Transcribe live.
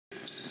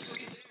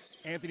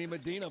Anthony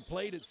Medina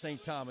played at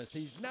St. Thomas.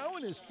 He's now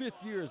in his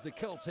 5th year as the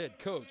Celts head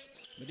coach.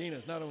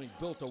 Medina's not only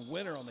built a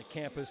winner on the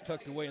campus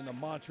tucked away in the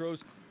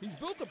Montrose, he's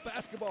built a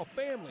basketball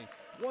family,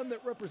 one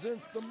that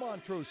represents the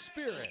Montrose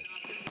spirit.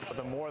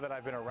 The more that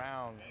I've been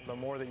around, the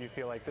more that you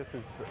feel like this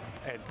is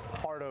a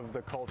part of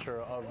the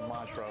culture of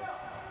Montrose.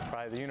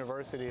 Right? The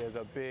university is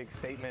a big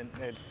statement.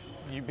 It's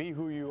you be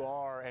who you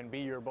are and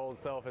be your bold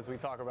self, as we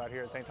talk about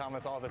here at St.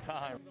 Thomas all the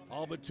time.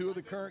 All but 2 of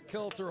the current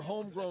Celts are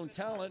homegrown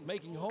talent,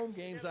 making home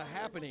games a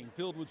happening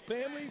filled with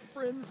family,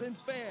 friends, and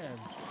fans.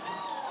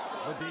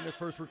 Medina's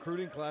first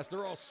recruiting class,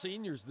 they're all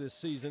seniors this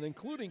season,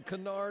 including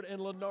Kennard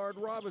and Leonard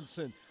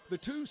Robinson, the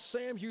 2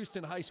 Sam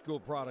Houston High School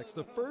products,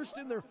 the first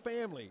in their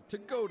family to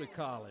go to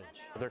college.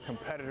 They're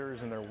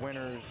competitors and they're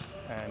winners,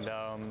 and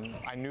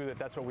I knew that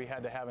that's what we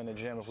had to have in the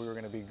gym if we were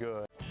going to be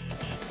good.